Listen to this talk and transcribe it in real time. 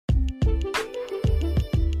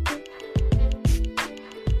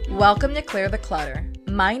Welcome to Clear the Clutter.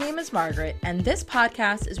 My name is Margaret, and this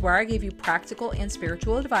podcast is where I give you practical and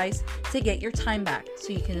spiritual advice to get your time back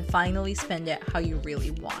so you can finally spend it how you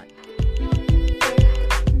really want.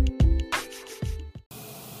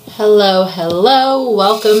 Hello.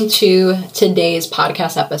 Welcome to today's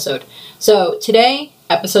podcast episode. So today,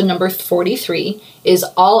 episode number 43 is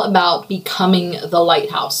all about becoming the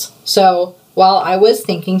lighthouse. So while I was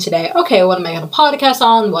thinking today, okay, what am I going to podcast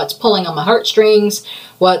on? What's pulling on my heartstrings?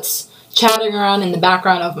 What's chatting around in the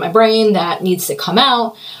background of my brain that needs to come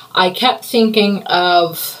out? I kept thinking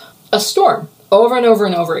of a storm over and over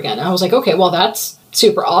and over again. And I was like, okay, well, that's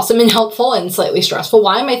super awesome and helpful and slightly stressful.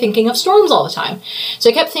 Why am I thinking of storms all the time? So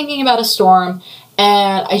I kept thinking about a storm,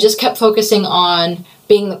 and I just kept focusing on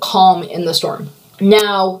being the calm in the storm.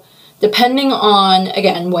 Now, depending on,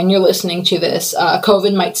 again, when you're listening to this,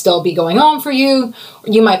 COVID might still be going on for you.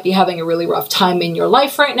 You might be having a really rough time in your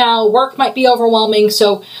life right now. Work might be overwhelming.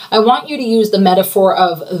 So I want you to use the metaphor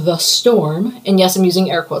of the storm. And yes, I'm using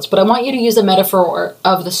air quotes, but I want you to use the metaphor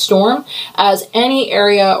of the storm as any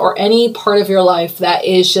area or any part of your life that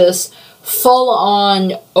is just full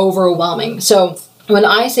on overwhelming. So when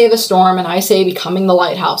I say the storm and I say becoming the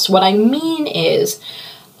lighthouse, what I mean is,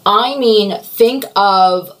 think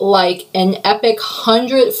of like an epic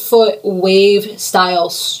 100-foot wave style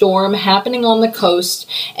storm happening on the coast,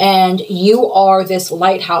 and you are this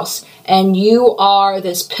lighthouse, and you are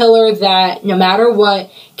this pillar that no matter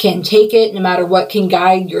what can take it, no matter what can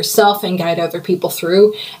guide yourself and guide other people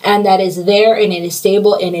through, and that is there, and it is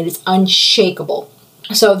stable, and it is unshakable.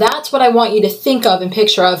 So that's what I want you to think of and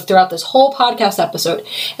picture of throughout this whole podcast episode.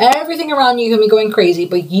 Everything around you can be going crazy,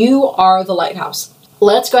 but you are the lighthouse.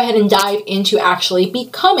 Let's go ahead and dive into actually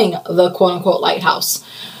becoming the quote-unquote lighthouse.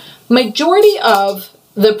 Majority of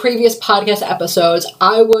the previous podcast episodes,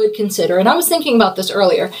 I would consider, and I was thinking about this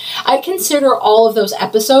earlier, I'd consider all of those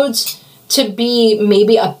episodes to be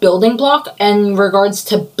maybe a building block in regards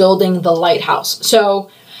to building the lighthouse. So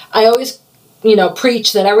I always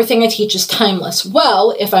preach that everything I teach is timeless.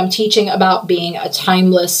 Well, if I'm teaching about being a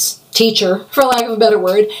timeless teacher, for lack of a better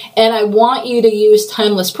word, and I want you to use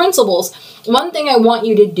timeless principles, one thing I want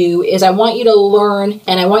you to do is I want you to learn,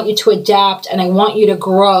 and I want you to adapt, and I want you to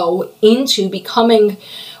grow into becoming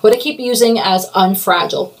what I keep using as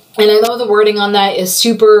unfragile. And I know the wording on that is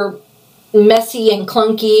super messy and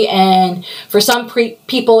clunky, and for some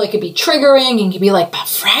people it could be triggering and could be like, but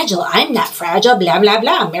fragile, I'm not fragile, blah blah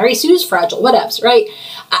blah, Mary Sue's fragile, whatevs, right?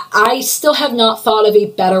 I still have not thought of a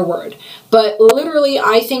better word, but literally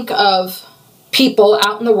I think of people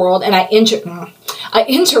out in the world, and I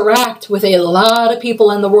interact with a lot of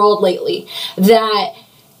people in the world lately, that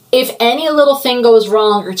if any little thing goes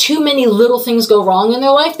wrong or too many little things go wrong in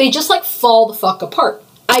their life, they just like fall the fuck apart.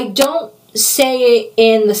 I don't say it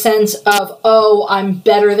in the sense of, oh, I'm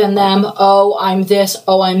better than them, oh, I'm this,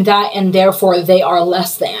 oh, I'm that, and therefore they are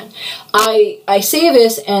less than. I say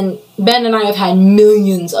this, and Ben and I have had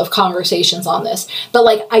millions of conversations on this,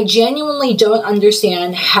 but I genuinely don't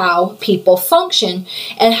understand how people function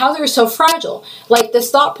and how they're so fragile.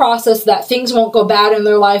 This thought process that things won't go bad in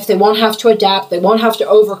their life, they won't have to adapt, they won't have to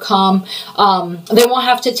overcome, they won't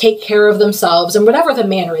have to take care of themselves, and whatever the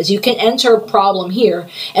manner is, you can enter a problem here,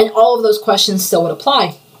 and all of those questions still would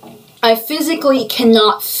apply. I physically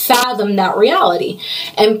cannot fathom that reality,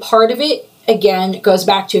 and part of it, again, goes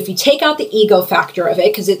back to, if you take out the ego factor of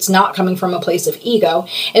it, because it's not coming from a place of ego,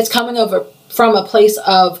 it's coming from a place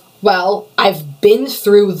of, well, I've been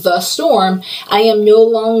through the storm. I am no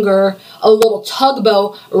longer a little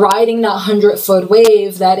tugboat riding that 100-foot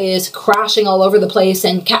wave that is crashing all over the place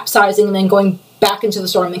and capsizing and then going back into the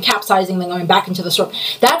storm and capsizing and then going back into the storm.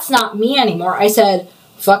 That's not me anymore. I said,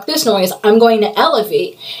 fuck this noise, I'm going to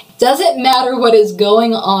elevate. Doesn't matter what is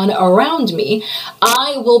going on around me,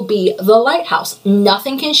 I will be the lighthouse.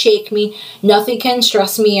 Nothing can shake me, nothing can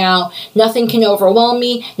stress me out, nothing can overwhelm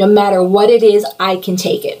me. No matter what it is, I can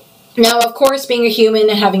take it. Now, of course, being a human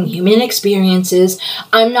and having human experiences,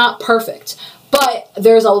 I'm not perfect. But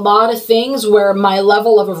there's a lot of things where my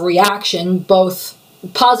level of reaction, both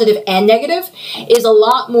positive and negative, is a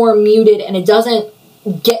lot more muted, and it doesn't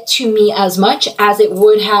get to me as much as it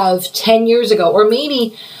would have 10 years ago, or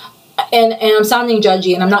maybe, and I'm sounding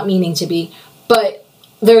judgy and I'm not meaning to be, but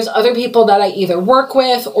there's other people that I either work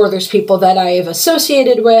with, or there's people that I have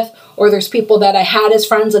associated with, or there's people that I had as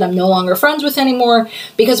friends that I'm no longer friends with anymore,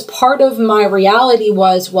 because part of my reality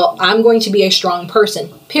was, well, I'm going to be a strong person,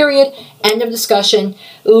 period, end of discussion,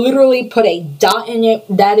 literally put a dot in it.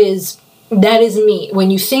 That is me. When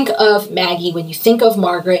you think of Maggie, when you think of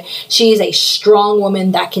Margaret, she is a strong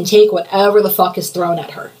woman that can take whatever the fuck is thrown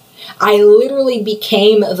at her. I literally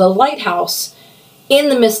became the lighthouse in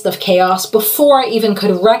the midst of chaos before I even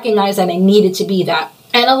could recognize that I needed to be that.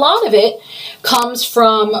 And a lot of it comes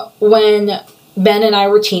from when Ben and I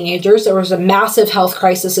were teenagers. There was a massive health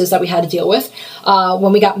crisis that we had to deal with.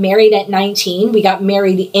 When we got married at 19, we got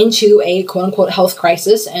married into a quote-unquote health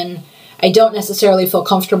crisis, and I don't necessarily feel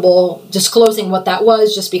comfortable disclosing what that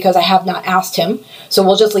was just because I have not asked him. So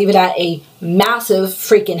we'll just leave it at a massive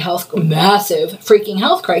freaking health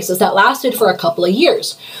crisis that lasted for a couple of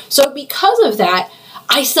years. So because of that,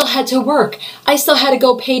 I still had to work. I still had to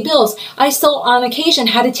go pay bills. I still, on occasion,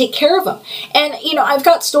 had to take care of them. And, I've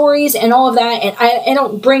got stories and all of that, and I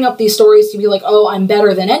don't bring up these stories to be like, oh, I'm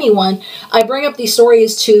better than anyone. I bring up these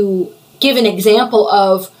stories to give an example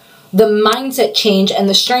of the mindset change and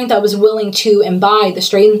the strength I was willing to imbibe, the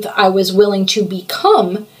strength I was willing to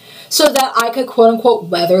become, so that I could, quote unquote,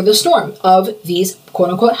 weather the storm of these, quote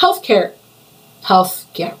unquote, health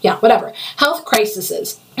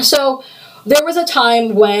crises. So there was a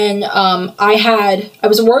time when I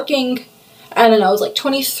was working, I don't know, I was like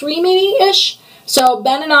 23 maybe-ish. So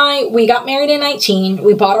Ben and I, we got married in 19.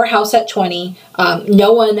 We bought our house at 20.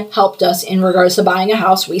 No one helped us in regards to buying a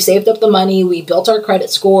house. We saved up the money. We built our credit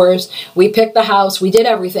scores. We picked the house. We did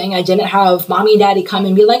everything. I didn't have mommy and daddy come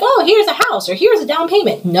and be like, oh, here's a house or here's a down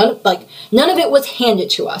payment. None of it was handed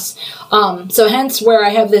to us. So hence where I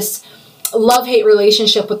have this love-hate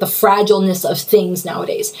relationship with the fragileness of things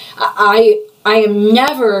nowadays. I am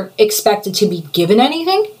never expected to be given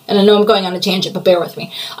anything, and I know I'm going on a tangent, but bear with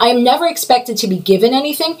me. I am never expected to be given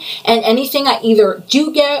anything, and anything I either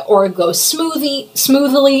do get or goes smoothly,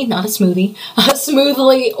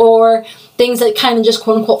 or things that kind of just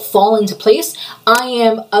quote-unquote fall into place, I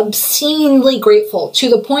am obscenely grateful,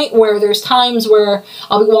 to the point where there's times where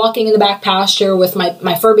I'll be walking in the back pasture with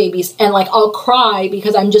my fur babies, and I'll cry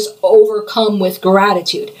because I'm just overcome with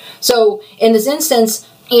gratitude. So in this instance,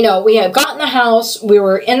 we had gotten the house, we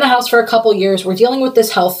were in the house for a couple years, we're dealing with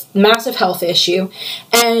this massive health issue,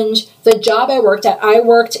 and the job I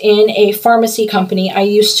worked in a pharmacy company. I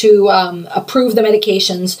used to approve the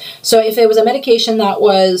medications. So if it was a medication that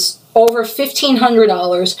was over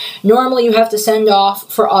 $1,500, normally you have to send off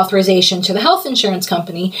for authorization to the health insurance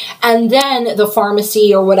company, and then the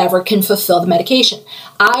pharmacy or whatever can fulfill the medication.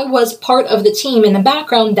 I was part of the team in the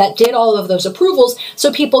background that did all of those approvals,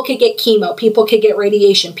 so people could get chemo, people could get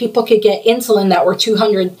radiation, people could get insulin that were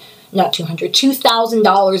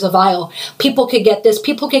 $2,000 a vial. People could get this,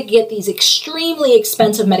 people could get these extremely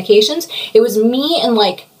expensive medications. It was me and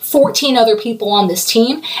 14 other people on this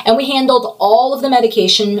team, and we handled all of the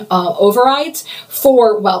medication overrides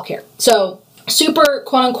for WellCare. So super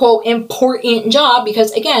quote-unquote important job,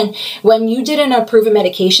 because again, when you didn't approve a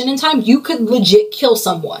medication in time, you could legit kill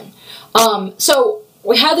someone. So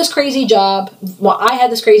we had this crazy job. Well, I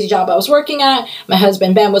had this crazy job I was working at. My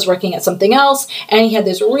husband, Ben, was working at something else, and he had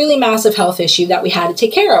this really massive health issue that we had to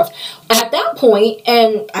take care of. At that point,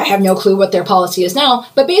 and I have no clue what their policy is now,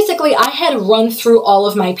 but basically I had run through all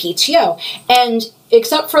of my PTO, and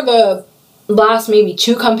except for the last maybe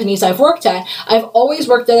 2 companies I've worked at, I've always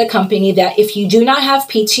worked at a company that if you do not have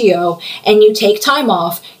PTO and you take time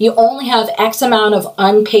off, you only have X amount of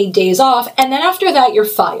unpaid days off, and then after that you're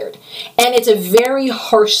fired. And it's a very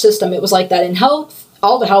harsh system. It was like that in health,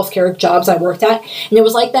 all the healthcare jobs I worked at, and it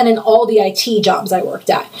was like that in all the IT jobs I worked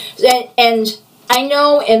at. And I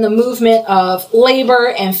know in the movement of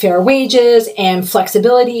labor and fair wages and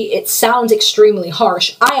flexibility, it sounds extremely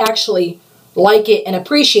harsh. I actually like it and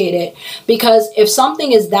appreciate it, because if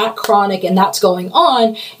something is that chronic and that's going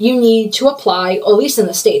on, you need to apply, at least in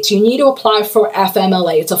the States, you need to apply for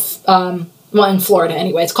FMLA. It's in Florida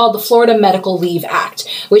anyway, it's called the Florida Medical Leave Act,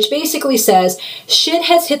 which basically says, shit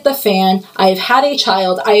has hit the fan, I've had a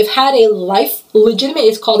child, I have had a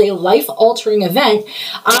it's called a life-altering event,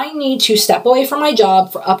 I need to step away from my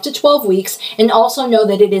job for up to 12 weeks, and also know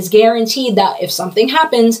that it is guaranteed that if something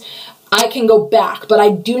happens, I can go back, but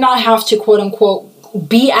I do not have to, quote unquote,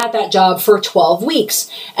 be at that job for 12 weeks.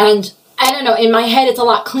 And I don't know, in my head, it's a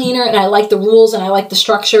lot cleaner, and I like the rules, and I like the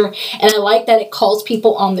structure, and I like that it calls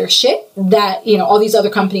people on their shit, that, all these other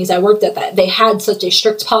companies I worked at, that they had such a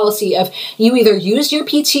strict policy of you either use your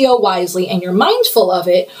PTO wisely and you're mindful of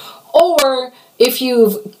it, or if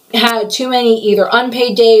you've had too many either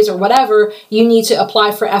unpaid days or whatever, you need to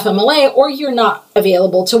apply for FMLA, or you're not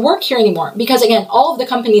available to work here anymore. Because again, all of the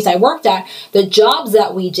companies I worked at, the jobs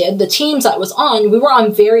that we did, the teams I was on, we were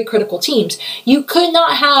on very critical teams. You could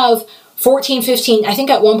not have 14, 15, I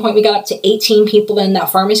think at one point we got up to 18 people in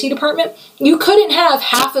that pharmacy department. You couldn't have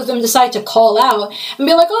half of them decide to call out and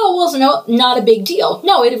be like, oh, well, it's not a big deal.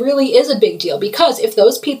 No, it really is a big deal, because if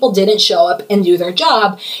those people didn't show up and do their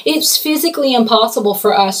job, it's physically impossible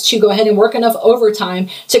for us to go ahead and work enough overtime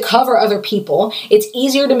to cover other people. It's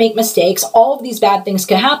easier to make mistakes. All of these bad things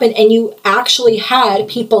can happen, and you actually had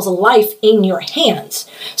people's life in your hands.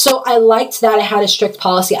 So I liked that it had a strict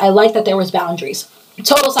policy. I liked that there was boundaries.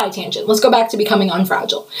 Total side tangent. Let's go back to becoming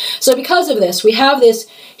unfragile. So because of this, we have this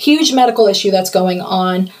huge medical issue that's going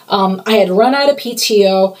on. I had run out of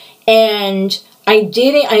PTO, and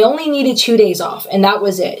I only needed 2 days off, and that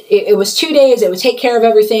was it. It was 2 days. It would take care of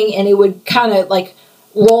everything, and it would kind of like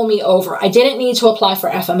roll me over. I didn't need to apply for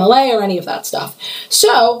FMLA or any of that stuff.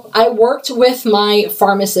 So I worked with my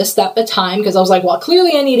pharmacist at the time, because I was like, well,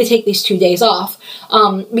 clearly I need to take these 2 days off.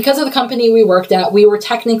 Because of the company we worked at, we were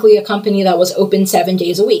technically a company that was open 7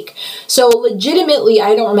 days a week. So legitimately,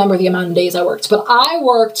 I don't remember the amount of days I worked, but I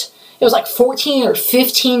worked, it was like 14 or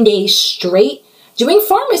 15 days straight doing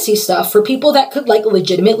pharmacy stuff for people that could like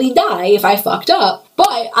legitimately die if I fucked up.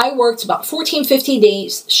 But I worked about 14, 15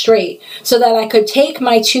 days straight so that I could take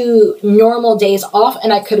my 2 normal days off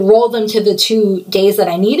and I could roll them to the 2 days that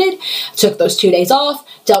I needed. Took those 2 days off,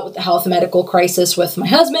 dealt with the health and medical crisis with my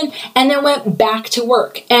husband, and then went back to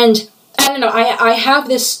work. And I don't know, I have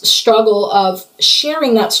this struggle of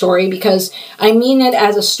sharing that story, because I mean it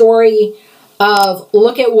as a story of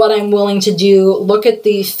look at what I'm willing to do, look at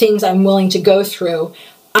the things I'm willing to go through.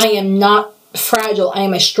 I am not fragile. I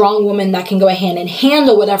am a strong woman that can go ahead and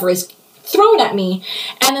handle whatever is thrown at me.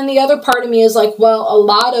 And then the other part of me is like, well, a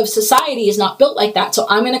lot of society is not built like that, so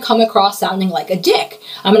I'm going to come across sounding like a dick.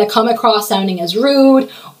 I'm going to come across sounding as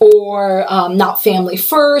rude or not family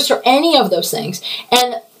first or any of those things.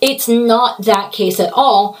 And it's not that case at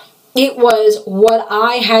all. It was what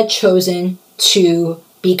I had chosen to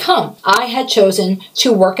become. I had chosen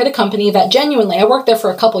to work at a company that genuinely, I worked there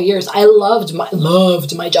for a couple years. I loved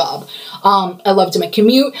my job. I loved my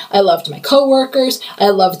commute. I loved my coworkers. I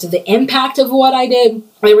loved the impact of what I did.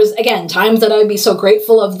 There was, again, times that I would be so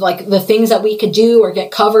grateful of like the things that we could do or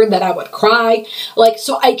get covered that I would cry. Like,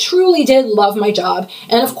 so I truly did love my job.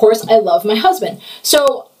 And of course, I love my husband.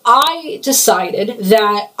 So I decided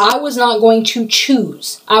that I was not going to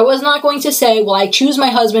choose. I was not going to say, well, I choose my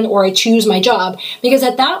husband or I choose my job, because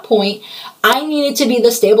at that point, I needed to be the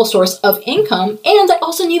stable source of income, and I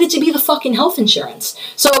also needed to be the fucking health insurance.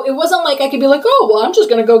 So it wasn't like I could be like, oh, well, I'm just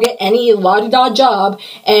going to go get any la-di-da job.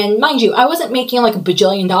 And mind you, I wasn't making like $1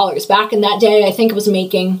 bajillion. Back in that day, I think I was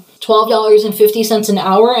making $12.50 an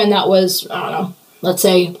hour, and that was, I don't know, let's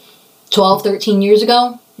say 12, 13 years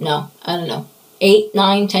ago. No, I don't know. 8,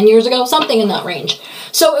 9, 10 years ago, something in that range.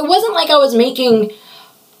 So it wasn't like I was making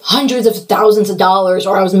hundreds of thousands of dollars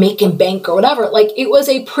or I was making bank or whatever. Like, it was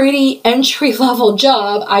a pretty entry-level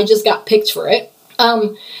job. I just got picked for it.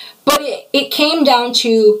 But it came down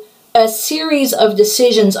to a series of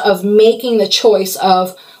decisions of making the choice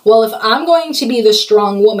of, well, if I'm going to be the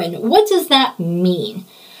strong woman, what does that mean?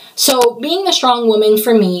 So being the strong woman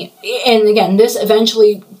for me, and again, this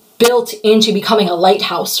eventually built into becoming a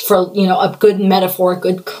lighthouse for, you know, a good metaphor, a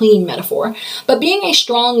good clean metaphor. But being a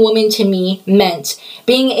strong woman to me meant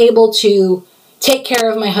being able to take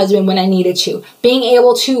care of my husband when I needed to, being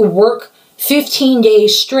able to work 15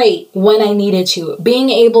 days straight when I needed to,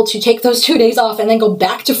 being able to take those 2 days off and then go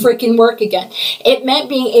back to freaking work again. It meant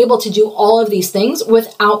being able to do all of these things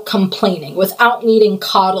without complaining, without needing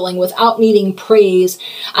coddling, without needing praise.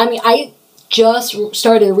 I mean, I just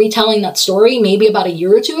started retelling that story maybe about a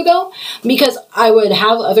year or two ago, because I would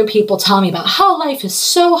have other people tell me about how life is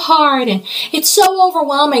so hard and it's so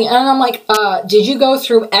overwhelming. And I'm like, did you go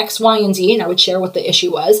through X, Y, and Z? And I would share what the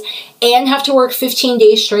issue was, and have to work 15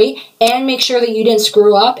 days straight and make sure that you didn't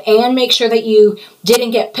screw up and make sure that you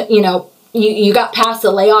didn't get, you got past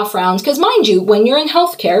the layoff rounds. Because mind you, when you're in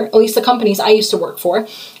healthcare, at least the companies I used to work for,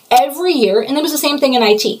 every year, and it was the same thing in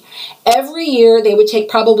IT, every year they would take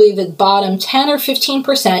probably the bottom 10 or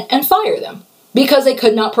 15% and fire them because they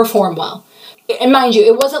could not perform well. And mind you,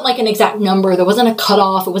 it wasn't like an exact number, there wasn't a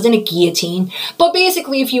cutoff, it wasn't a guillotine, but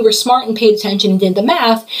basically if you were smart and paid attention and did the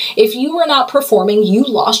math, if you were not performing, you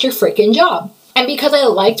lost your freaking job. And because I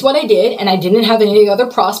liked what I did and I didn't have any other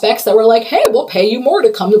prospects that were like, hey, we'll pay you more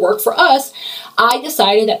to come to work for us, I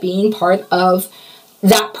decided that being part of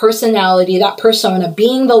that personality, that persona,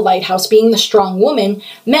 being the lighthouse, being the strong woman,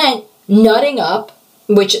 meant nutting up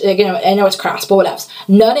which, I know it's crass, but whatever,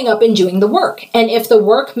 nutting up and doing the work. And if the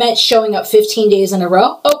work meant showing up 15 days in a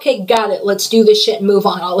row, okay, got it. Let's do this shit and move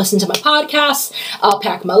on. I'll listen to my podcasts. I'll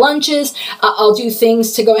pack my lunches. I'll do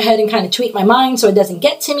things to go ahead and kind of tweak my mind so it doesn't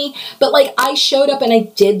get to me. But like, I showed up and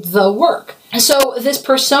I did the work. So this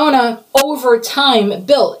persona over time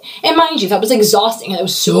built, and mind you, that was exhausting. It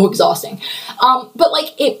was so exhausting. But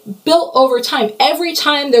like, it built over time. Every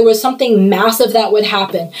time there was something massive that would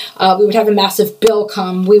happen, we would have a massive bill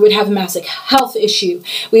come. We would have a massive health issue.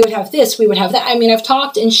 We would have this, we would have that. I mean, I've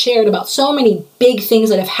talked and shared about so many big things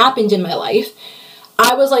that have happened in my life.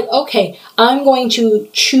 I was like, okay, I'm going to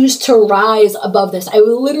choose to rise above this. I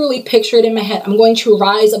literally picture it in my head. I'm going to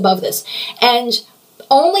rise above this. And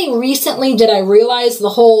only recently did I realize the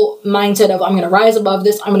whole mindset of I'm going to rise above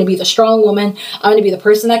this. I'm going to be the strong woman. I'm going to be the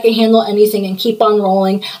person that can handle anything and keep on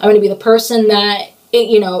rolling. I'm going to be the person that,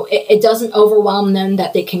 it doesn't overwhelm them,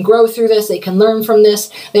 that they can grow through this. They can learn from this.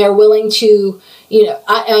 They are willing to,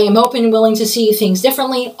 I am open and willing to see things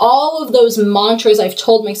differently. All of those mantras I've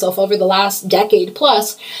told myself over the last decade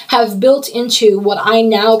plus have built into what I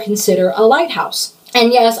now consider a lighthouse.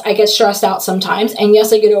 And yes, I get stressed out sometimes, and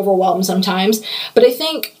yes, I get overwhelmed sometimes, but I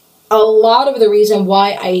think a lot of the reason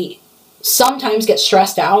why I sometimes get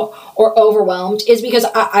stressed out or overwhelmed is because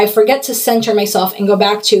I forget to center myself and go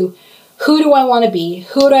back to, who do I want to be?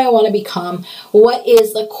 Who do I want to become? What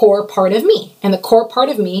is the core part of me? And the core part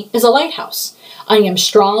of me is a lighthouse. I am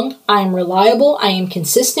strong, I am reliable, I am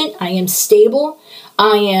consistent, I am stable,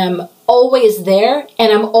 I am always there,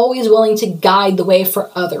 and I'm always willing to guide the way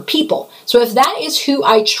for other people. So if that is who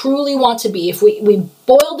I truly want to be, if we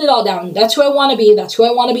boiled it all down, that's who I want to be, that's who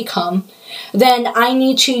I want to become, then I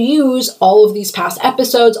need to use all of these past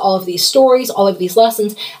episodes, all of these stories, all of these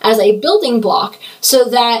lessons as a building block so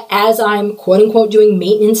that as I'm quote unquote doing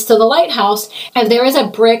maintenance to the lighthouse, if there is a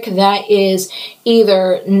brick that is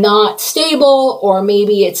either not stable or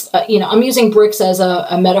maybe it's, I'm using bricks as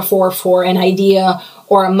a metaphor for an idea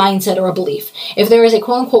or a mindset or a belief. If there is a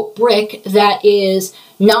quote unquote brick that is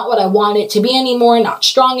not what I want it to be anymore, not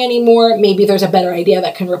strong anymore, maybe there's a better idea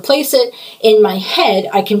that can replace it. In my head,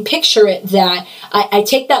 I can picture it that I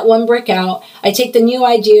take that one brick out, I take the new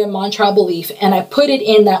idea, mantra, belief, and I put it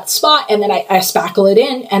in that spot, and then I spackle it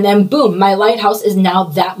in, and then boom, my lighthouse is now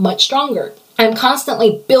that much stronger. I'm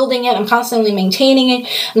constantly building it, I'm constantly maintaining it,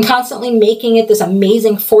 I'm constantly making it this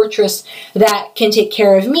amazing fortress that can take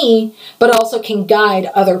care of me, but also can guide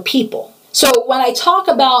other people. So when I talk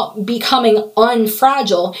about becoming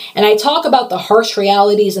unfragile, and I talk about the harsh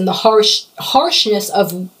realities and the harshness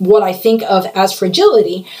of what I think of as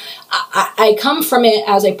fragility, I come from it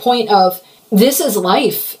as a point of, this is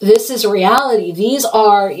life. This is reality. These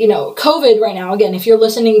are, COVID right now, again, if you're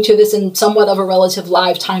listening to this in somewhat of a relative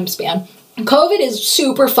live time span, COVID is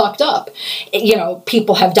super fucked up.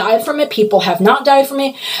 People have died from it. People have not died from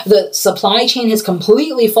it. The supply chain has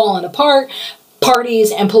completely fallen apart.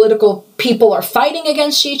 Parties and political people are fighting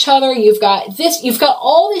against each other. You've got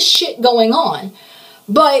all this shit going on.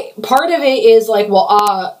 But part of it is like,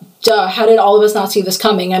 how did all of us not see this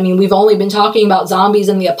coming? I mean, we've only been talking about zombies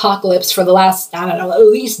and the apocalypse for the last, at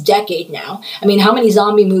least decade now. I mean, how many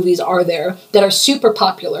zombie movies are there that are super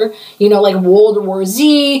popular? Like World War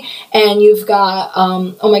Z, and you've got,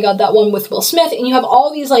 that one with Will Smith, and you have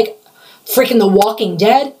all these like freaking The Walking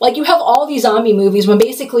Dead. Like, you have all these zombie movies when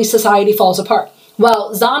basically society falls apart.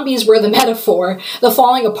 Well, zombies were the metaphor. The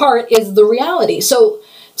falling apart is the reality. So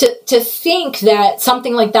to think that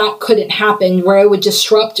something like that couldn't happen, where it would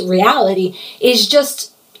disrupt reality, is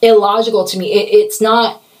just illogical to me. It's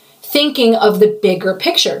not thinking of the bigger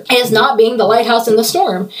picture. It's not being the lighthouse in the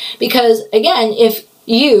storm. Because again, if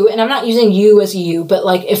you, and I'm not using you as you, but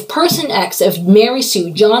like if person X, if Mary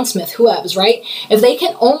Sue, John Smith, whoever's, right? If they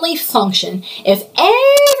can only function, if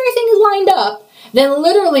everything is lined up, then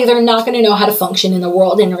literally they're not going to know how to function in the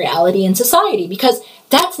world, in reality, in society, because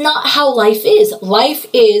that's not how life is. Life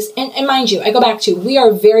is, and mind you, I go back to, we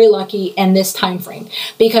are very lucky in this time frame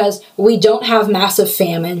because we don't have massive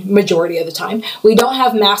famine majority of the time. We don't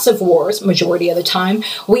have massive wars majority of the time.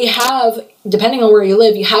 We have, depending on where you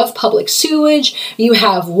live, you have public sewage, you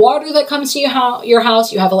have water that comes to your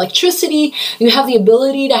house, you have electricity, you have the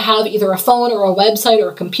ability to have either a phone or a website or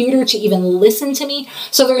a computer to even listen to me.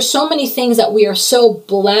 So there's so many things that we are so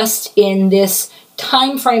blessed in this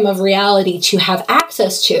time frame of reality to have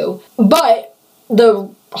access to. But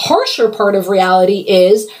the harsher part of reality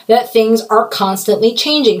is that things are constantly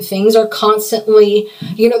changing. Things are constantly,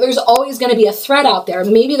 there's always going to be a threat out there.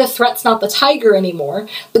 Maybe the threat's not the tiger anymore,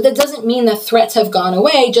 but that doesn't mean the threats have gone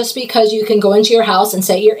away just because you can go into your house and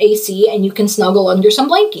set your AC and you can snuggle under some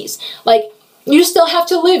blankies. Like, You still have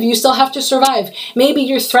to live. You still have to survive. Maybe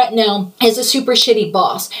your threat now is a super shitty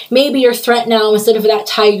boss. Maybe your threat now, instead of that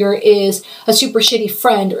tiger, is a super shitty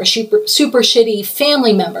friend or a super shitty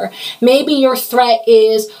family member. Maybe your threat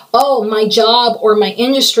is, oh, my job or my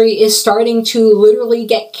industry is starting to literally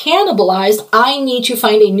get cannibalized. I need to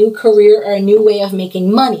find a new career or a new way of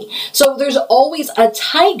making money. So there's always a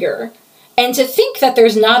tiger. And to think that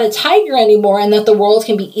there's not a tiger anymore and that the world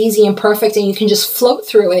can be easy and perfect and you can just float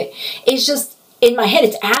through it is just, in my head,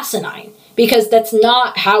 it's asinine, because that's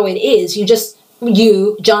not how it is.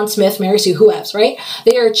 You, John Smith, Mary Sue, whoever, right?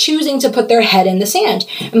 They are choosing to put their head in the sand.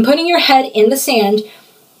 And putting your head in the sand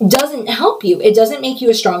doesn't help you. It doesn't make you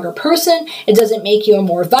a stronger person. It doesn't make you a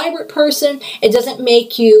more vibrant person. It doesn't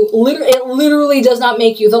make you, it literally does not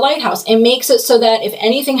make you the lighthouse. It makes it so that if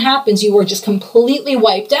anything happens, you are just completely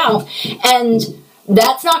wiped out. And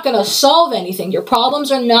that's not going to solve anything. Your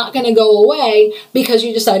problems are not going to go away because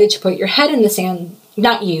you decided to put your head in the sand.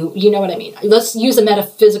 Not you. You know what I mean? Let's use a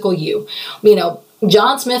metaphysical you. You know,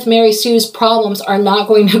 John Smith, Mary Sue's problems are not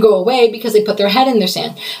going to go away because they put their head in their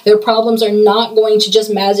sand. Their problems are not going to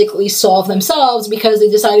just magically solve themselves because they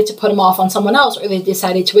decided to put them off on someone else, or they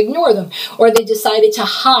decided to ignore them, or they decided to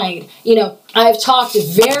hide. You know, I've talked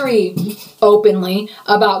very openly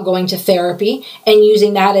about going to therapy and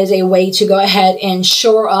using that as a way to go ahead and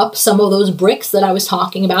shore up some of those bricks that I was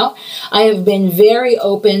talking about. I have been very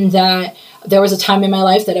open that there was a time in my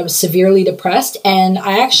life that I was severely depressed, and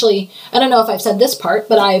I don't know if I've said this part,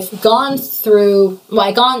 but I've gone through,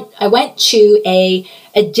 I went to a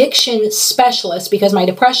addiction specialist because my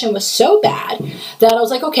depression was so bad that I was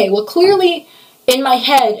like, okay, well, clearly in my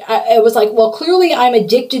head, it was like, well, clearly I'm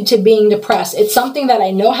addicted to being depressed. It's something that I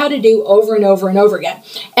know how to do over and over and over again.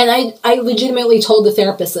 And I legitimately told the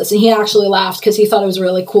therapist this, and he actually laughed because he thought it was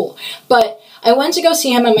really cool. But I went to go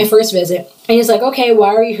see him on my first visit, and he's like, okay,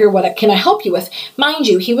 why are you here? What can I help you with? Mind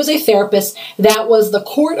you, he was a therapist that was the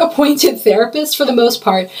court-appointed therapist for the most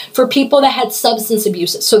part for people that had substance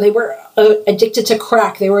abuse. So they were addicted to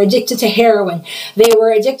crack. They were addicted to heroin. They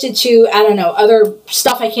were addicted to, I don't know, other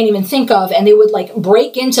stuff I can't even think of. And they would like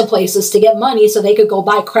break into places to get money so they could go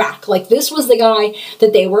buy crack. Like, this was the guy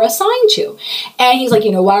that they were assigned to. And he's like,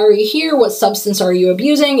 you know, why are you here? What substance are you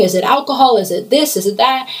abusing? Is it alcohol? Is it this? Is it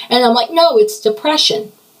that? And I'm like, no, it's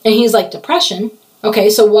depression. And he's like, depression? Okay,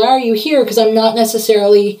 so why are you here? Because I'm not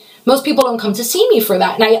necessarily, most people don't come to see me for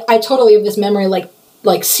that. And I totally have this memory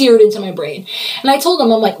like seared into my brain. And I told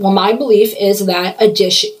him, I'm like, well, my belief is that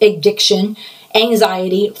addiction,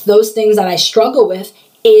 anxiety, those things that I struggle with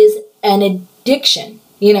is an addiction.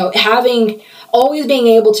 You know, always being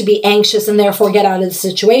able to be anxious and therefore get out of the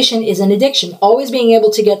situation is an addiction. Always being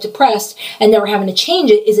able to get depressed and never having to change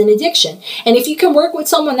it is an addiction. And if you can work with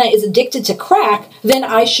someone that is addicted to crack, then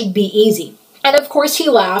I should be easy. And of course he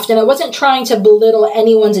laughed, and I wasn't trying to belittle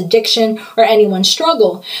anyone's addiction or anyone's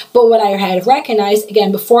struggle. But what I had recognized,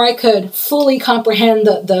 again, before I could fully comprehend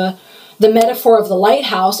the metaphor of the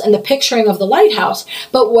lighthouse and the picturing of the lighthouse,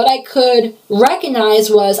 but what I could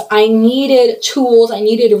recognize was I needed tools, I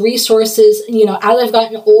needed resources. You know, as I've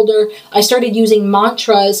gotten older, I started using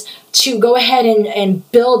mantras to go ahead and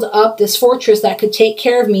build up this fortress that could take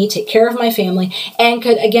care of me, take care of my family, and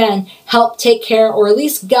could, again, help take care or at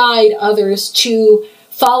least guide others to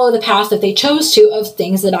follow the path that they chose to of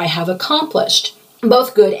things that I have accomplished,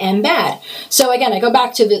 both good and bad. So again, I go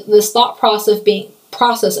back to this thought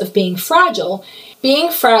process of being fragile.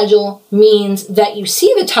 Being fragile means that you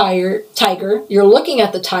see the tiger, you're looking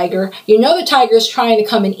at the tiger, you know the tiger is trying to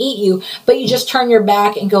come and eat you, but you just turn your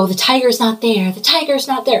back and go, the tiger's not there, the tiger's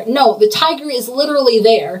not there. No, the tiger is literally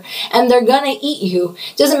there, and they're gonna eat you.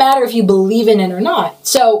 Doesn't matter if you believe in it or not.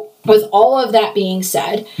 So with all of that being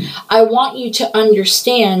said, I want you to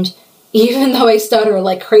understand, even though I stutter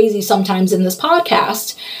like crazy sometimes in this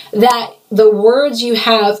podcast, that the words you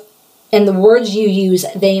have and the words you use,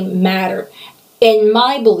 they matter. In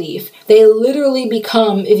my belief, they literally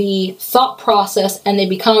become the thought process, and they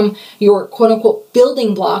become your quote-unquote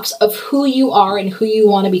building blocks of who you are and who you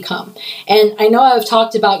want to become. And I know I've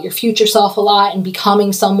talked about your future self a lot and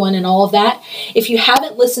becoming someone and all of that. If you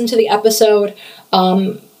haven't listened to the episode,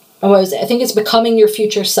 I think it's Becoming Your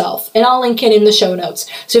Future Self, and I'll link it in the show notes.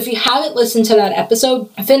 So if you haven't listened to that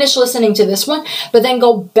episode, finish listening to this one, but then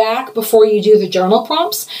go back before you do the journal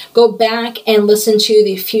prompts, go back and listen to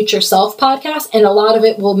the Future Self podcast, and a lot of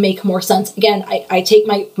it will make more sense. Again, I take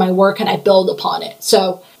my work and I build upon it.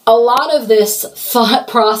 So a lot of this thought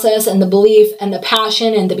process and the belief and the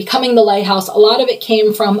passion and the becoming the lighthouse, a lot of it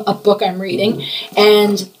came from a book I'm reading.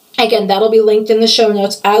 And again, that'll be linked in the show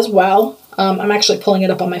notes as well. I'm actually pulling it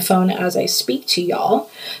up on my phone as I speak to y'all.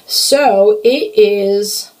 So it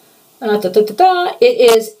is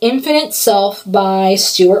It is Infinite Self by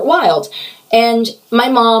Stuart Wilde. And my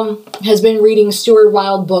mom has been reading Stuart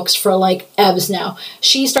Wilde books for like eves now.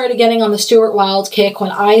 She started getting on the Stuart Wilde kick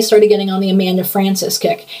when I started getting on the Amanda Frances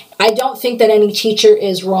kick. I don't think that any teacher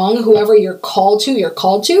is wrong. Whoever you're called to, you're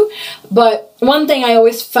called to. But one thing I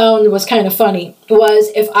always found was kind of funny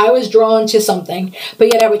was if I was drawn to something,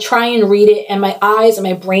 but yet I would try and read it and my eyes and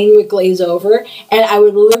my brain would glaze over and I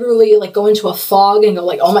would literally like go into a fog and go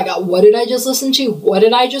like, oh my God, what did I just listen to? What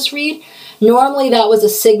did I just read? Normally that was a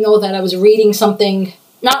signal that I was reading something,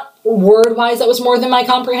 not word-wise that was more than my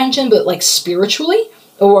comprehension, but like spiritually,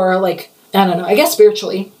 or like, I don't know, I guess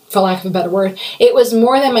spiritually, for lack of a better word. It was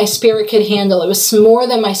more than my spirit could handle. It was more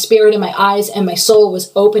than my spirit and my eyes and my soul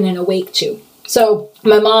was open and awake to. So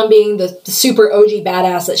my mom, being the super OG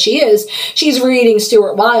badass that she is, she's reading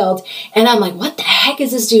Stuart Wilde, and I'm like, what the heck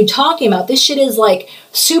is this dude talking about? This shit is like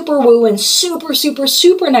super woo and super, super,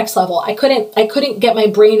 super next level. I couldn't get my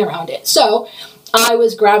brain around it. So I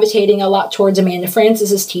was gravitating a lot towards Amanda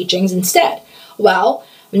Frances's teachings instead. Well,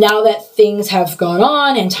 now that things have gone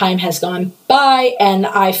on and time has gone by, and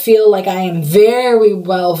I feel like I am very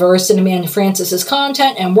well versed in Amanda Frances's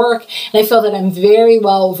content and work, and I feel that I'm very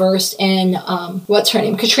well versed in, what's her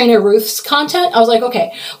name, Katrina Ruth's content. I was like,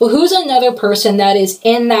 okay, well, who's another person that is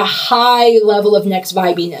in that high level of next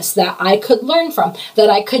vibiness that I could learn from, that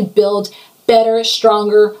I could build better,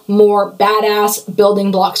 stronger, more badass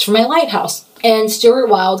building blocks for my lighthouse? And Stuart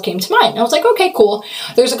Wilde came to mind. I was like, okay, cool.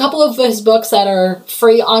 There's a couple of his books that are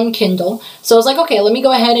free on Kindle. So I was like, okay, let me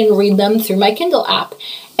go ahead and read them through my Kindle app.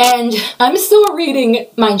 And I'm still reading,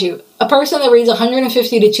 mind you, a person that reads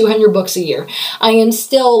 150 to 200 books a year. I am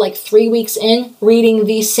still like 3 weeks in reading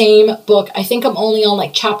the same book. I think I'm only on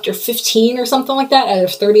like chapter 15 or something like that out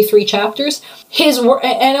of 33 chapters. His work,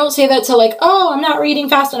 and I don't say that to like, oh, I'm not reading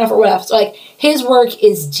fast enough or whatever. So like his work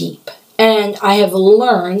is deep. And I have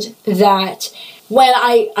learned that when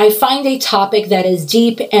I find a topic that is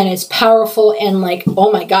deep and it's powerful and like,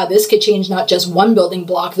 oh my God, this could change not just one building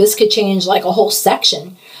block, this could change like a whole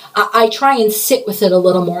section. I try and sit with it a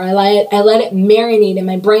little more. I let it marinate in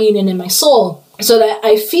my brain and in my soul so that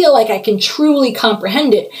I feel like I can truly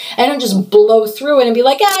comprehend it. I don't just blow through it and be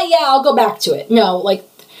like, yeah, I'll go back to it. No, like,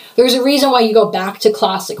 there's a reason why you go back to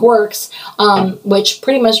classic works, which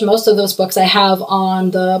pretty much most of those books I have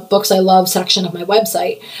on the Books I Love section of my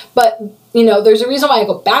website. But, you know, there's a reason why I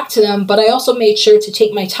go back to them, but I also made sure to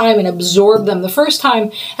take my time and absorb them the first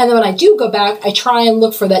time. And then when I do go back, I try and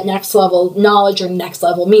look for that next level knowledge or next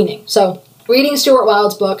level meaning. So reading Stuart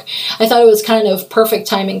Wilde's book, I thought it was kind of perfect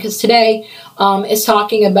timing because today is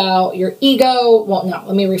talking about your ego. Well, no,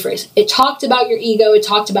 let me rephrase. It talked about your ego. It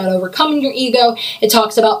talked about overcoming your ego. It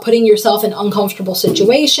talks about putting yourself in uncomfortable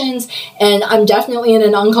situations. And I'm definitely in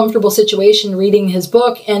an uncomfortable situation reading his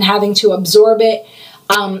book and having to absorb it.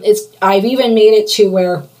 I've even made it to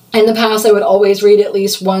where in the past I would always read at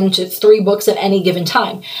least 1 to 3 books at any given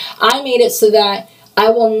time. I made it so that I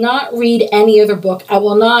will not read any other book. I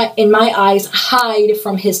will not, in my eyes, hide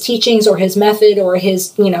from his teachings or his method or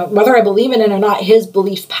his, whether I believe in it or not, his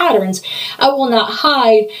belief patterns. I will not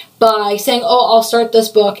hide by saying, oh, I'll start this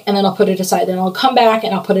book and then I'll put it aside. Then I'll come back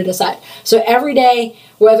and I'll put it aside. So every day,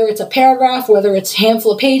 whether it's a paragraph, whether it's a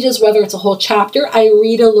handful of pages, whether it's a whole chapter, I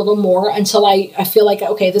read a little more until I feel like,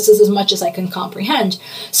 okay, this is as much as I can comprehend.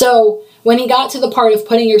 So when he got to the part of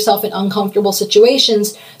putting yourself in uncomfortable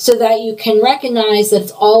situations so that you can recognize that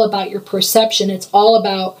it's all about your perception, it's all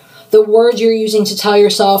about the words you're using to tell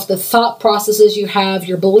yourself, the thought processes you have,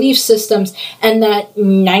 your belief systems, and that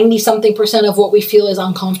 90-something% of what we feel is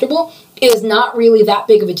uncomfortable is not really that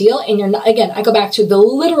big of a deal. And you're not, again, I go back to the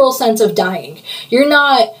literal sense of dying. You're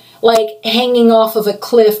not like hanging off of a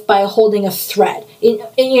cliff by holding a thread,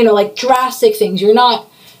 like drastic things. You're not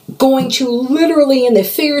going to literally, in the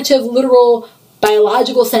figurative, literal,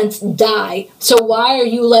 biological sense, die. So why are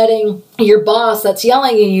you letting your boss that's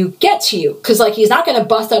yelling at you get to you? Because he's not going to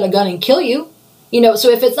bust out a gun and kill you. So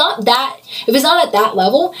if it's not at that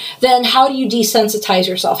level, then how do you desensitize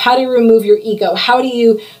yourself? How do you remove your ego? How do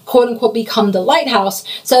you, quote unquote, become the lighthouse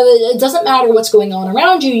so that it doesn't matter what's going on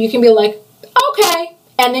around you? You can be like, okay,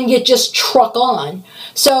 and then you just truck on.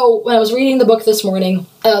 So when I was reading the book this morning,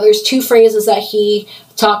 there's 2 phrases that he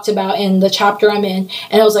talked about in the chapter I'm in,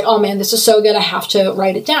 and I was like, oh man, this is so good, I have to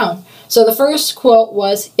write it down. So the first quote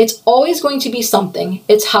was, it's always going to be something,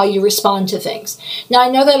 it's how you respond to things. Now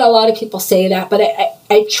I know that a lot of people say that, but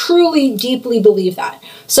I truly, deeply believe that.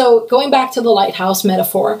 So going back to the lighthouse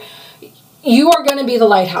metaphor, you are going to be the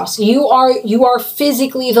lighthouse. You are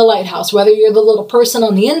physically the lighthouse, whether you're the little person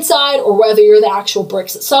on the inside or whether you're the actual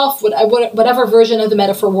bricks itself, whatever version of the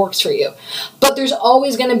metaphor works for you. But there's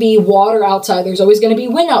always going to be water outside. There's always going to be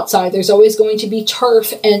wind outside. There's always going to be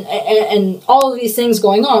turf and all of these things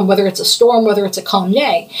going on, whether it's a storm, whether it's a calm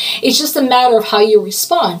day. It's just a matter of how you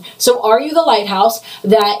respond. So are you the lighthouse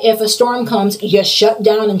that if a storm comes, you shut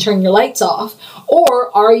down and turn your lights off?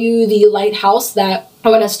 Or are you the lighthouse that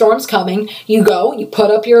when a storm's coming, you go, you put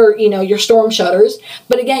up your storm shutters,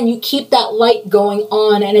 but again, you keep that light going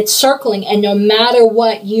on and it's circling, and no matter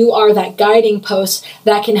what, you are that guiding post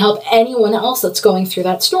that can help anyone else that's going through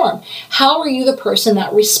that storm. How are you the person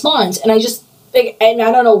that responds? And I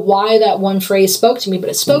don't know why that one phrase spoke to me, but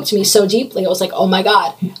it spoke to me so deeply. I was like, oh my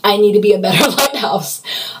God, I need to be a better lighthouse.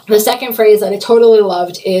 The second phrase that I totally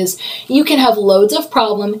loved is, you can have loads of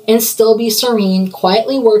problem and still be serene,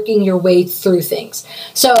 quietly working your way through things.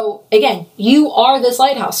 So again, you are this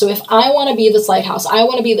lighthouse. So if I want to be this lighthouse, I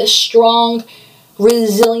want to be this strong,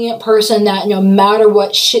 resilient person that no matter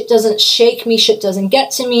what, shit doesn't shake me, shit doesn't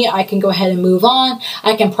get to me, I can go ahead and move on,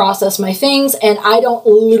 I can process my things, and I don't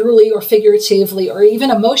literally or figuratively or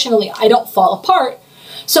even emotionally, I don't fall apart.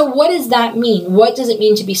 So what does that mean? What does it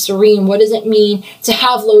mean to be serene? What does it mean to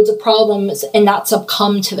have loads of problems and not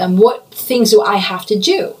succumb to them? What things do I have to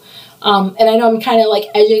do? And I know I'm kind of like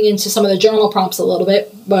edging into some of the journal prompts a little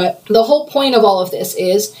bit, but the whole point of all of this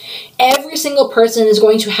is every single person is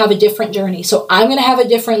going to have a different journey. So I'm going to have a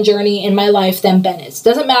different journey in my life than Ben is.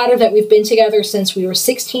 Doesn't matter that we've been together since we were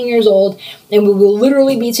 16 years old, and we will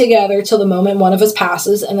literally be together till the moment one of us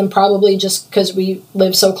passes, and then probably just because we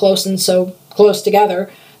live so close and so close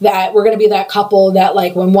together that we're going to be that couple that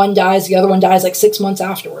like when one dies, the other one dies like 6 months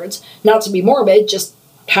afterwards. Not to be morbid, just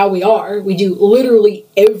how we are. We do literally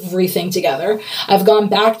everything together. I've gone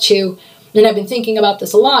back to, and I've been thinking about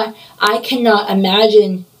this a lot, I cannot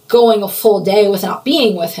imagine going a full day without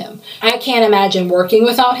being with him. I can't imagine working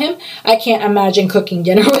without him. I can't imagine cooking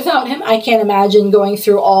dinner without him. I can't imagine going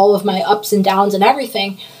through all of my ups and downs and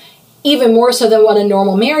everything, even more so than what a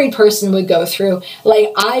normal married person would go through.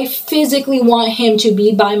 Like, I physically want him to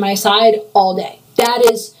be by my side all day. That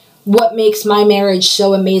is what makes my marriage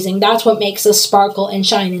so amazing. That's what makes us sparkle and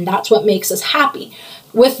shine, and that's what makes us happy.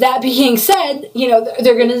 With that being said,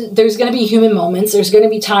 there's gonna be human moments. There's gonna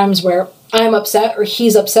be times where I'm upset or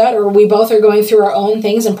he's upset or we both are going through our own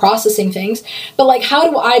things and processing things. But like, how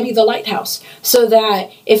do I be the lighthouse so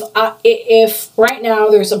that if right now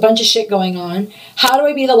there's a bunch of shit going on, how do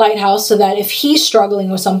I be the lighthouse so that if he's struggling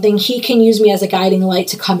with something, he can use me as a guiding light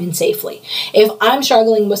to come in safely? If I'm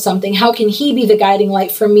struggling with something, how can he be the guiding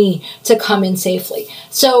light for me to come in safely?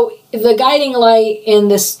 So the guiding light in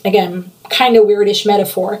this, again, kind of weirdish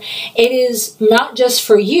metaphor, it is not just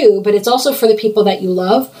for you, but it's also for the people that you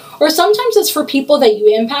love, or sometimes it's for people that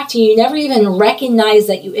you impact and you never even recognize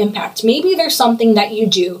that you impact. Maybe there's something that you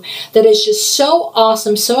do that is just so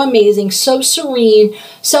awesome, so amazing, so serene,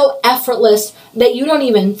 so effortless that you don't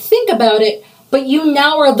even think about it, but you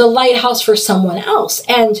now are the lighthouse for someone else.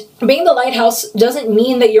 And being the lighthouse doesn't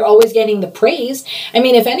mean that you're always getting the praise. I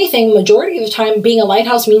mean, if anything, majority of the time, being a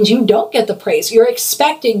lighthouse means you don't get the praise. You're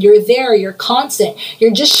expected, you're there, you're constant.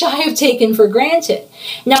 You're just shy of taken for granted.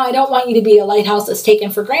 Now, I don't want you to be a lighthouse that's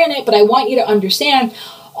taken for granted, but I want you to understand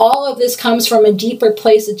all of this comes from a deeper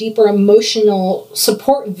place, a deeper emotional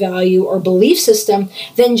support value or belief system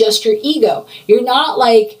than just your ego. You're not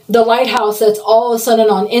like the lighthouse that's all of a sudden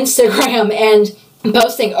on Instagram and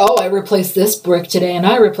posting, oh, I replaced this brick today and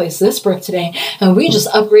I replaced this brick today and we just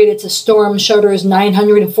upgraded to storm shutters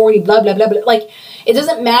 940, blah, blah, blah, blah. Like, it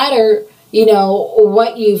doesn't matter,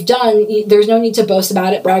 what you've done. There's no need to boast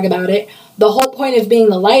about it, brag about it. The whole point of being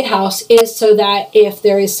the lighthouse is so that if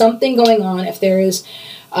there is something going on, if there is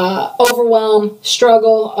overwhelm,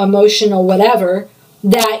 struggle, emotional, whatever,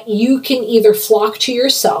 that you can either flock to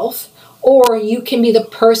yourself or you can be the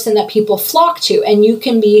person that people flock to, and you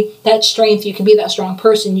can be that strength, you can be that strong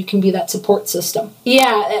person, you can be that support system.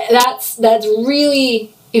 Yeah, that's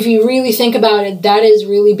really, if you really think about it, that is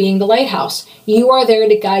really being the lighthouse. You are there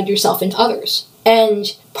to guide yourself and others. And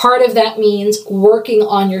part of that means working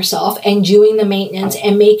on yourself and doing the maintenance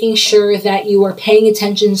and making sure that you are paying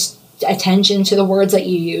attention to the words that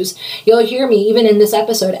you use. You'll hear me, even in this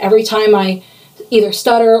episode, every time I either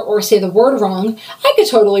stutter or say the word wrong, I could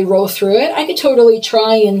totally roll through it. I could totally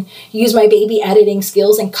try and use my baby editing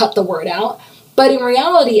skills and cut the word out. But in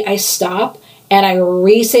reality, I stop and I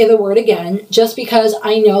re-say the word again, just because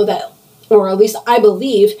I know that, or at least I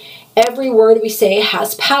believe, every word we say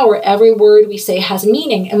has power. Every word we say has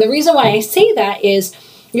meaning. And the reason why I say that is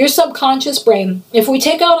Your subconscious brain, if we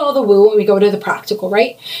take out all the woo and we go to the practical,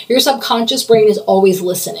 right? Your subconscious brain is always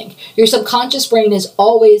listening. Your subconscious brain is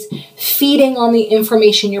always feeding on the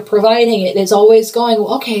information you're providing. It is always going,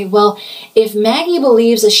 okay, well, if Maggie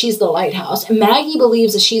believes that she's the lighthouse, and Maggie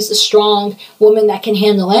believes that she's the strong woman that can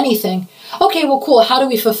handle anything, okay, well, cool. How do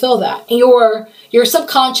we fulfill that? Your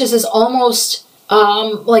subconscious is almost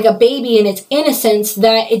like a baby in its innocence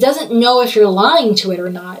that it doesn't know if you're lying to it or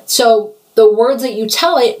not. So the words that you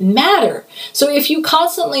tell it matter. So if you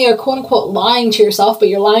constantly are quote unquote lying to yourself, but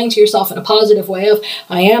you're lying to yourself in a positive way of,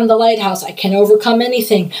 I am the lighthouse, I can overcome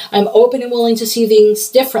anything, I'm open and willing to see things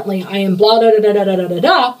differently, I am blah, da, da, da, da, da, da,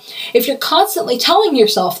 da. If you're constantly telling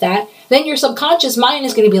yourself that, then your subconscious mind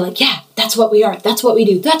is going to be like, yeah, that's what we are, that's what we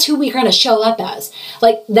do, that's who we're going to show up as.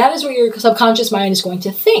 Like, that is what your subconscious mind is going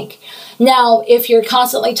to think. Now, if you're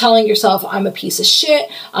constantly telling yourself, I'm a piece of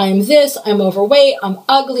shit, I'm this, I'm overweight, I'm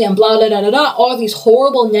ugly, I'm blah, blah, blah, blah, blah, all these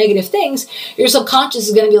horrible negative things, your subconscious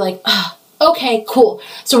is going to be like, okay, cool.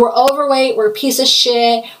 So we're overweight, we're a piece of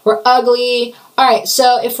shit, we're ugly. All right,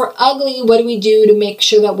 so if we're ugly, what do we do to make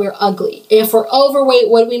sure that we're ugly? If we're overweight,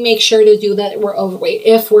 what do we make sure to do that we're overweight?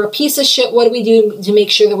 If we're a piece of shit, what do we do to make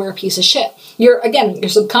sure that we're a piece of shit? Your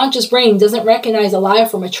subconscious brain doesn't recognize a lie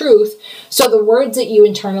from a truth. So the words that you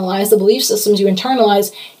internalize, the belief systems you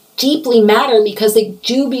internalize, deeply matter because they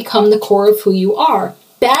do become the core of who you are.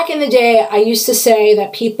 Back in the day, I used to say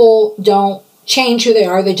that people don't change who they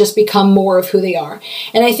are, they just become more of who they are.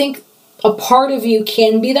 And I think a part of you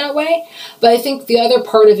can be that way, but I think the other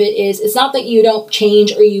part of it is, it's not that you don't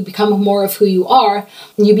change or you become more of who you are,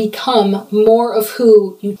 you become more of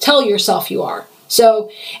who you tell yourself you are.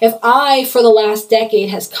 So if I, for the last decade,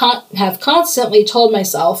 have constantly told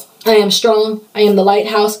myself, I am strong, I am the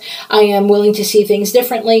lighthouse, I am willing to see things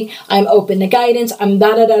differently, I'm open to guidance, I'm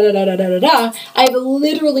da-da-da-da-da-da-da-da, I've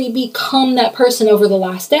literally become that person over the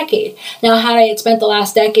last decade. Now, had I spent the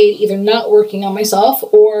last decade either not working on myself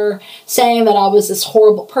or saying that I was this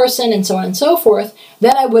horrible person and so on and so forth,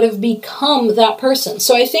 then I would have become that person.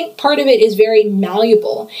 So I think part of it is very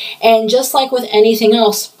malleable. And just like with anything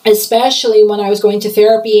else, especially when I was going to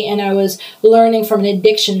therapy and I was learning from an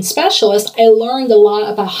addiction specialist, I learned a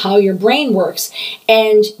lot about how your brain works.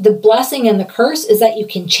 And the blessing and the curse is that you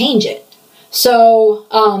can change it. So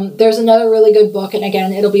there's another really good book, and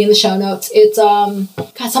again, it'll be in the show notes. It's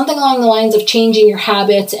got something along the lines of changing your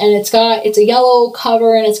habits, and it's a yellow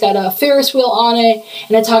cover, and it's got a Ferris wheel on it,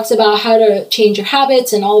 and it talks about how to change your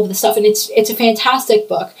habits and all of the stuff, and it's a fantastic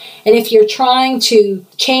book. And if you're trying to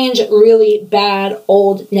change really bad,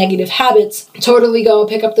 old, negative habits, totally go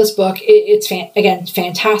pick up this book. It's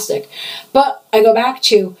fantastic. But I go back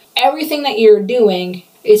to everything that you're doing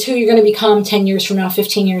is who you're going to become 10 years from now,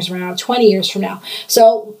 15 years from now, 20 years from now.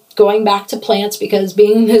 So going back to plants, because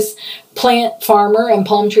being this plant farmer and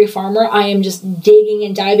palm tree farmer, I am just digging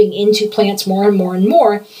and diving into plants more and more and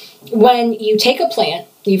more. When you take a plant,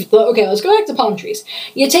 okay, let's go back to palm trees.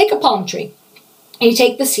 You take a palm tree, and you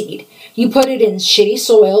take the seed, you put it in shitty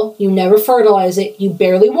soil, you never fertilize it, you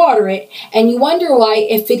barely water it, and you wonder why,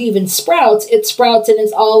 if it even sprouts, it sprouts and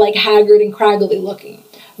it's all like haggard and craggly looking.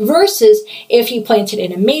 Versus if you plant it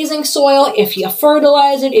in amazing soil, if you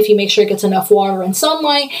fertilize it, if you make sure it gets enough water and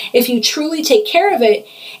sunlight, if you truly take care of it,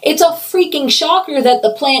 it's a freaking shocker that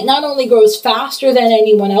the plant not only grows faster than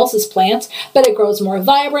anyone else's plants, but it grows more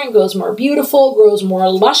vibrant, grows more beautiful, grows more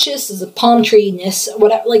luscious as a palm tree-ness,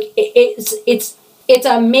 whatever. Like it's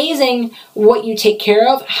amazing what you take care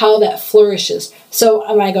of, how that flourishes. So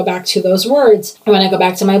when I go back to those words, when I go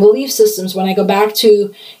back to my belief systems, when I go back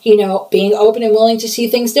to, being open and willing to see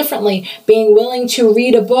things differently, being willing to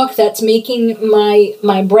read a book that's making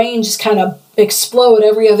my brain just kind of explode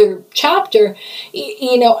every other chapter,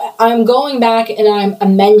 I'm going back and I'm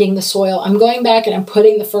amending the soil. I'm going back and I'm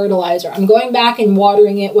putting the fertilizer. I'm going back and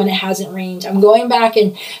watering it when it hasn't rained. I'm going back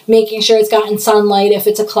and making sure it's gotten sunlight if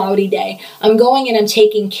it's a cloudy day. I'm going and I'm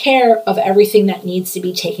taking care of everything that needs to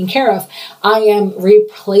be taken care of. I am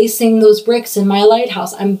replacing those bricks in my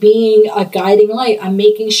lighthouse. I'm being a guiding light. I'm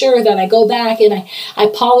making sure that I go back and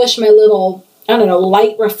I polish my little,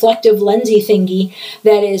 light reflective lensy thingy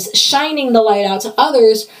that is shining the light out to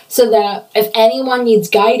others, so that if anyone needs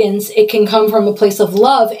guidance, it can come from a place of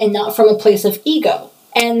love and not from a place of ego.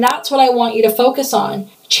 And that's what I want you to focus on.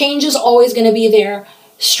 Change is always going to be there.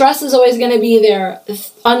 Stress is always going to be there.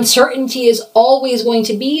 Uncertainty is always going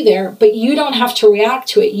to be there, but you don't have to react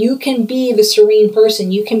to it. You can be the serene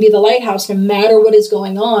person. You can be the lighthouse no matter what is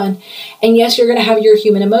going on. And yes, you're going to have your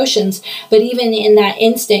human emotions, but even in that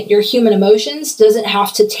instant, your human emotions doesn't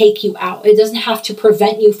have to take you out. It doesn't have to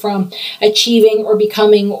prevent you from achieving or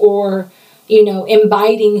becoming or,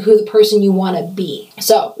 embodying who the person you want to be.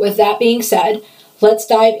 So with that being said, let's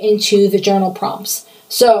dive into the journal prompts.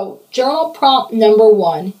 So journal prompt number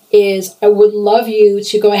 1 is, I would love you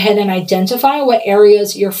to go ahead and identify what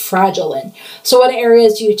areas you're fragile in. So what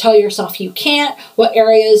areas do you tell yourself you can't? What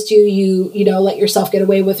areas do you let yourself get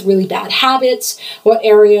away with really bad habits? What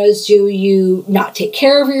areas do you not take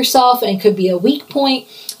care of yourself and could be a weak point?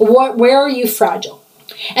 Where are you fragile?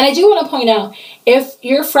 And I do want to point out, if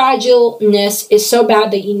your fragileness is so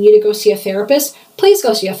bad that you need to go see a therapist, please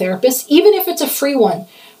go see a therapist, even if it's a free one.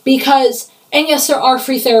 And yes, there are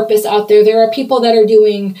free therapists out there. There are people that are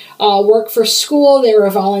doing work for school. There are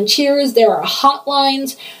volunteers. There are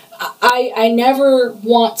hotlines. I never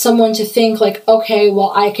want someone to think like, okay,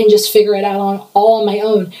 well, I can just figure it out all on my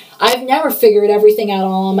own. I've never figured everything out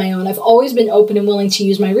all on my own. I've always been open and willing to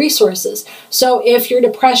use my resources. So if your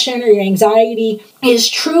depression or your anxiety is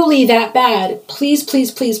truly that bad, please,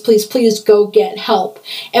 please, please, please, please go get help.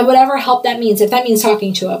 And whatever help that means, if that means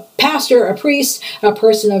talking to a pastor, a priest, a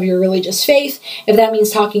person of your religious faith, if that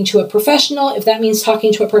means talking to a professional, if that means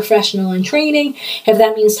talking to a professional in training, if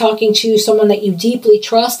that means talking to someone that you deeply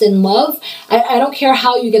trust and love, I don't care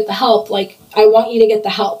how you get the help. Like, I want you to get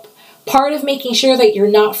the help. Part of making sure that you're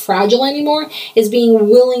not fragile anymore is being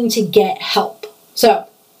willing to get help. So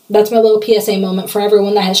that's my little PSA moment for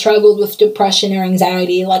everyone that has struggled with depression or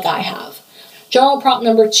anxiety like I have. Journal prompt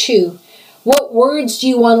number 2, what words do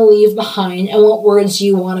you want to leave behind and what words do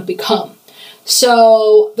you want to become?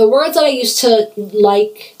 So the words that I used to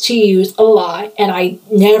like to use a lot and I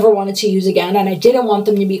never wanted to use again, and I didn't want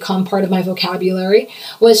them to become part of my vocabulary,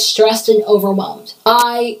 was stressed and overwhelmed.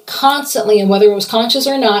 I constantly, and whether it was conscious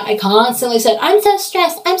or not, I constantly said, I'm so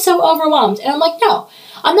stressed, I'm so overwhelmed. And I'm like, no,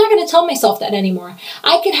 I'm not going to tell myself that anymore.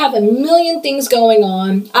 I could have a million things going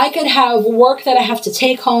on. I could have work that I have to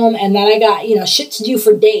take home and that I got, shit to do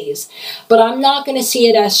for days. But I'm not going to see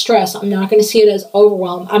it as stress. I'm not going to see it as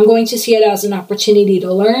overwhelm. I'm going to see it as an opportunity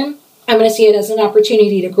to learn. I'm going to see it as an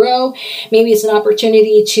opportunity to grow. Maybe it's an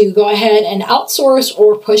opportunity to go ahead and outsource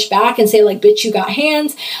or push back and say, like, bitch, you got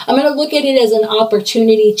hands. I'm going to look at it as an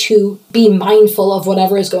opportunity to be mindful of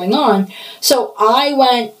whatever is going on. So I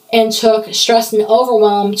went and took stress and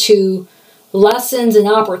overwhelm to lessons and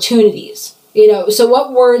opportunities. So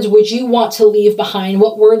what words would you want to leave behind?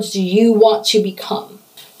 What words do you want to become?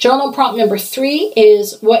 Journal prompt number 3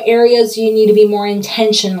 is, what areas do you need to be more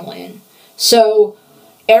intentional in? So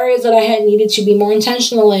areas that I had needed to be more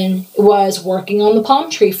intentional in was working on the palm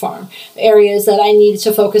tree farm. Areas that I needed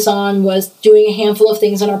to focus on was doing a handful of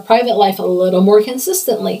things in our private life a little more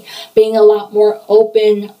consistently, being a lot more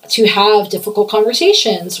open to have difficult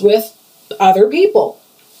conversations with other people,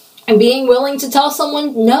 and being willing to tell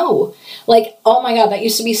someone no. Like, oh my God, that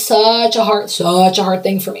used to be such a hard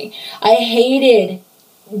thing for me. I hated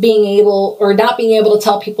being able or not being able to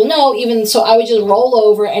tell people no, even so I would just roll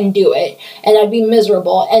over and do it, and I'd be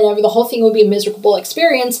miserable, and the whole thing would be a miserable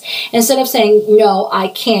experience instead of saying no, I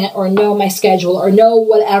can't, or no, my schedule, or no,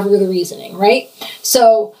 whatever the reasoning, right?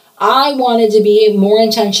 So I wanted to be more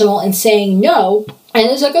intentional in saying no, and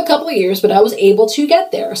it took a couple of years, but I was able to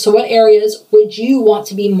get there. So what areas would you want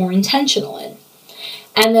to be more intentional in?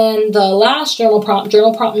 And then the last journal prompt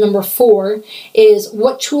number 4, is,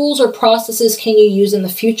 what tools or processes can you use in the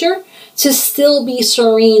future to still be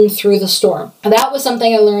serene through the storm? And that was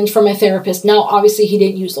something I learned from my therapist. Now, obviously, he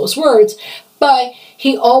didn't use those words, but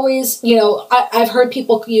he always, I've heard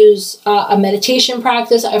people use a meditation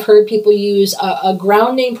practice. I've heard people use a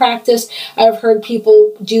grounding practice. I've heard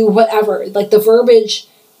people do whatever, like the verbiage.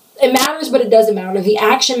 It matters, but it doesn't matter. The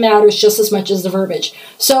action matters just as much as the verbiage.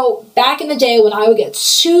 So back in the day when I would get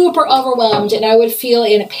super overwhelmed and I would feel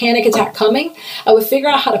a panic attack coming, I would figure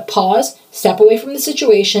out how to pause, step away from the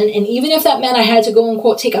situation, and even if that meant I had to go and,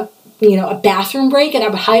 quote, take a bathroom break, and I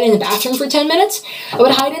would hide in the bathroom for 10 minutes, I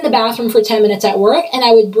would hide in the bathroom for 10 minutes at work, and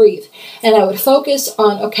I would breathe. And I would focus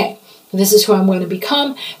on, okay, this is who I'm going to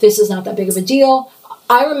become. This is not that big of a deal.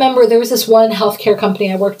 I remember there was this one healthcare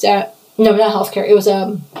company I worked at. No, not healthcare. It was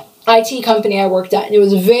IT company I worked at, and it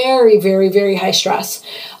was very, very, very high stress.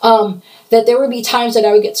 That there would be times that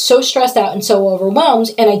I would get so stressed out and so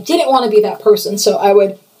overwhelmed, and I didn't want to be that person. So I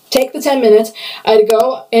would take the 10 minutes, I'd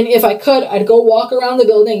go, and if I could, I'd go walk around the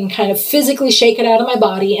building and kind of physically shake it out of my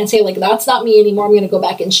body and say, like, that's not me anymore. I'm going to go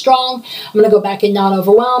back in strong. I'm going to go back in not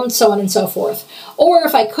overwhelmed, so on and so forth. Or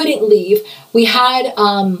if I couldn't leave, we had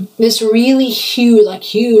this really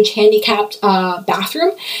huge handicapped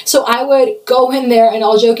bathroom. So I would go in there, and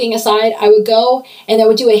all joking aside, I would go and I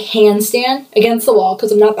would do a handstand against the wall,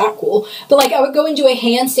 because I'm not that cool. But like, I would go and do a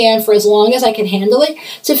handstand for as long as I could handle it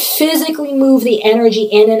to physically move the energy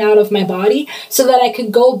in and and out of my body so that I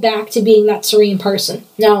could go back to being that serene person.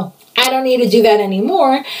 Now, I don't need to do that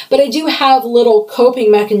anymore, but I do have little coping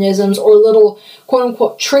mechanisms or little quote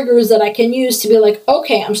unquote triggers that I can use to be like,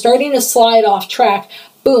 okay, I'm starting to slide off track.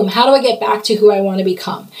 Boom, how do I get back to who I want to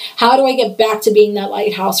become? How do I get back to being that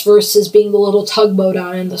lighthouse versus being the little tugboat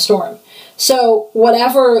out in the storm? So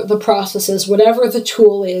whatever the process is, whatever the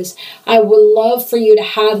tool is, I would love for you to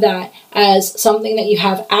have that as something that you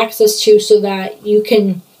have access to so that you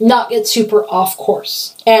can not get super off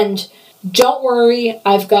course. And don't worry,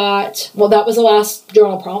 that was the last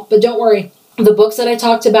journal prompt, but don't worry. The books that I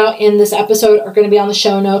talked about in this episode are going to be on the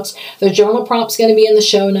show notes. The journal prompt's going to be in the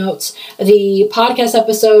show notes. The podcast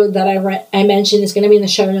episode that I mentioned is going to be in the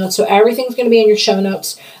show notes. So everything's going to be in your show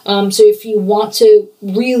notes. So if you want to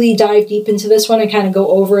really dive deep into this one and kind of go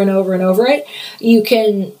over and over and over it, you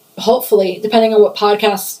can hopefully, depending on what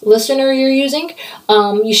podcast listener you're using,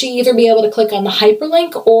 you should either be able to click on the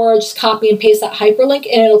hyperlink or just copy and paste that hyperlink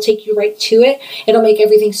and it'll take you right to it. It'll make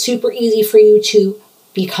everything super easy for you to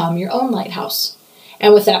become your own lighthouse.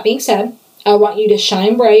 And with that being said, I want you to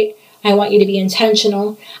shine bright. I want you to be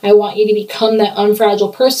intentional. I want you to become that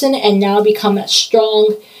unfragile person and now become that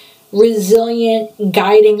strong, resilient,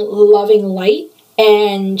 guiding, loving light.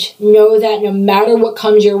 And know that no matter what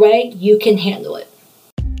comes your way, you can handle it.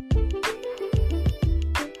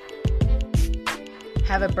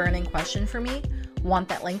 Have a burning question for me? Want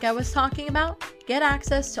that link I was talking about? Get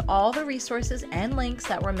access to all the resources and links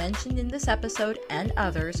that were mentioned in this episode and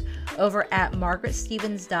others over at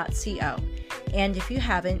margaretstevens.co. And if you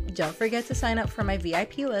haven't, don't forget to sign up for my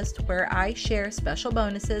VIP list where I share special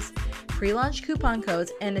bonuses, pre-launch coupon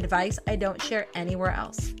codes, and advice I don't share anywhere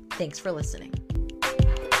else. Thanks for listening.